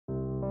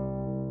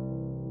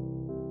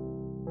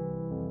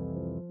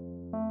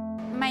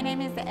my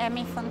name is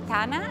Amy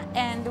Fontana,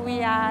 and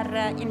we are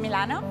in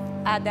Milano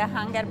at the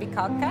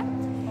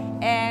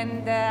HangarBicocca.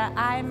 And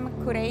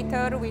I'm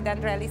curator with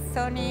Andrea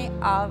Lissoni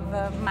of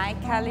my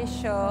Kelley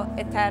show,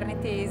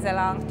 Eternity is a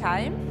Long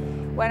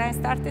Time. When I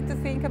started to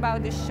think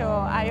about the show,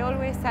 I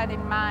always had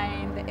in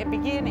mind a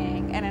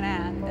beginning and an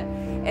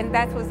end. And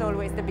that was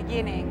always the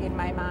beginning in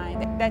my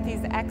mind. That is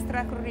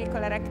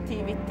extracurricular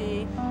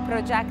activity,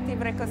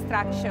 projective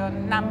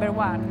reconstruction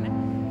 #1.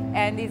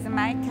 And it's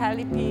my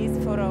Kelley piece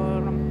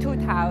from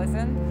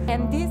 2000.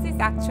 And this is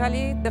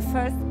actually the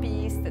first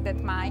piece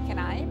that Mike and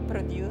I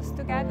produced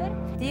together.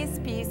 This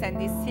piece and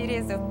this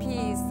series of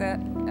pieces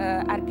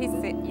are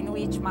pieces in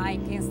which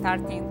Mike is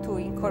starting to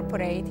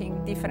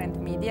incorporating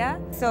different media.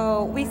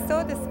 So we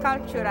saw the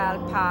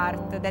sculptural part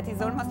that is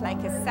almost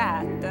like a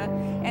set,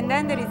 and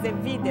then there is a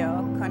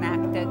video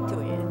connected to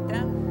it.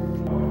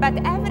 But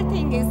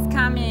everything is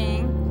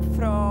coming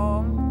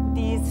from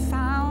these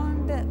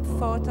found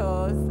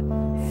photos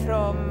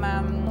from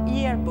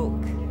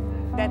yearbook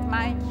that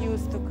Mike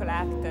used to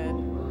collect.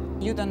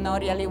 You don't know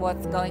really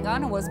what's going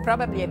on. It was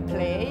probably a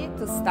play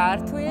to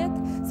start with.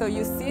 So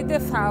you see the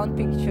found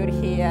picture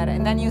here,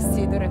 and then you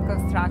see the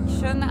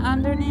reconstruction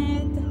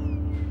underneath,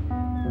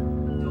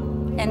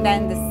 and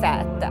then the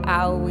set,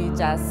 how we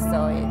just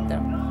saw it.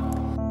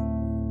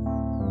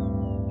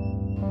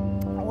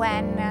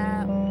 When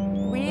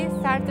we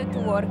started to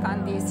work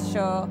on this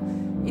show,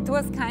 it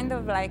was kind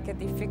of like a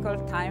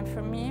difficult time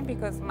for me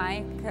because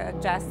Mike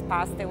just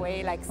passed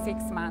away like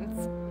 6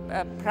 months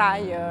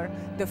prior.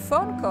 The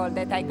phone call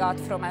that I got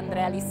from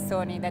Andrea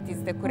Lissoni, that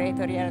is the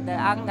curator here at the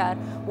Hangar,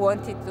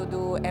 wanted to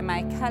do a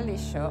My Kelley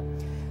show.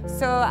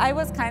 So I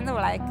was kind of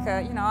like,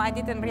 I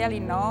didn't really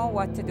know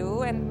what to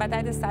do, but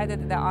I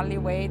decided the only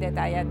way that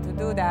I had to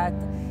do that,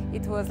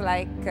 it was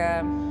like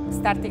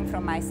starting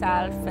from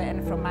myself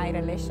and from my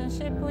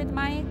relationship with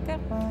Mike.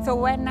 So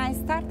when I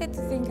started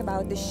to think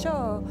about the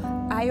show,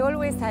 I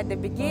always had the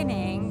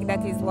beginning,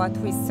 that is what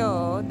we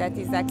saw, that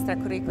is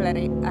extracurricular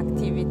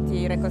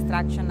activity,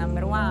 reconstruction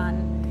 #1,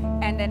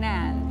 and an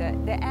end.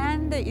 The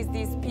end is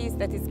this piece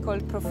that is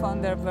called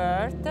Profonder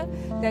Word,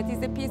 that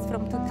is a piece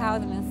from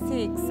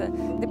 2006.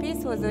 The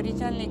piece was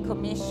originally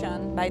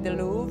commissioned by the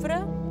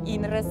Louvre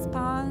in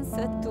response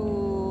to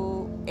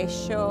a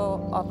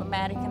show of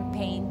American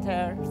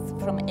painters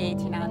from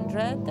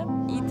 1800.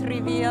 It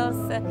reveals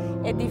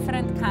a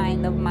different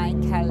kind of My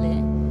Kelley,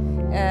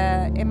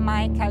 a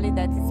My Kelley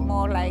that is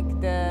more like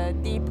the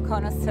deep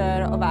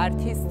connoisseur of art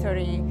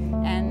history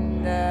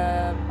and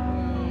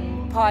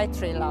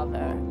poetry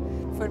lover.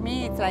 For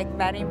me, it's like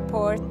very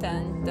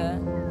important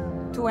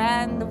to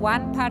end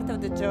one part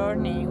of the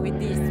journey with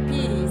this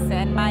piece,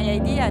 and my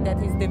idea that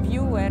is the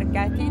viewer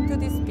get into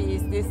this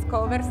piece,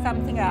 discover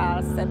something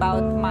else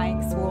about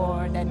Mike's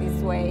world and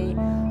his way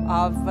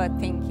of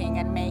thinking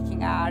and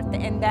making art,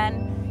 and then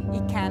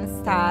he can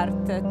start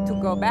to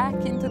go back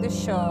into the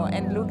show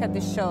and look at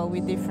the show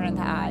with different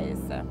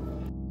eyes.